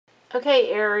Okay,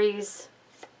 Aries,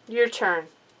 your turn.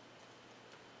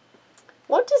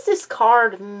 What does this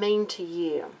card mean to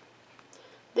you?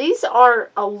 These are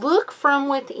a look from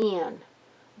within,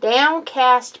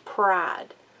 downcast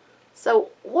pride.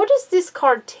 So what does this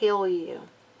card tell you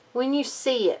when you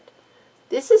see it?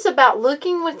 This is about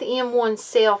looking within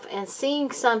oneself and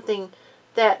seeing something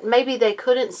that maybe they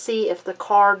couldn't see if the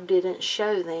card didn't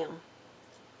show them.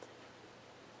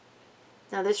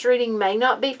 Now this reading may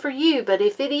not be for you, but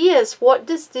if it is, what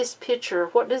does this picture,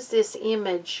 what does this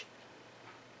image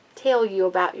tell you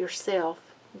about yourself?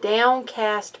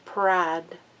 Downcast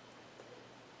pride.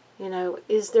 You know,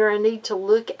 is there a need to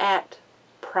look at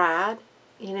pride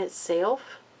in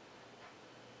itself?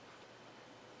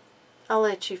 I'll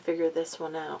let you figure this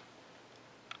one out.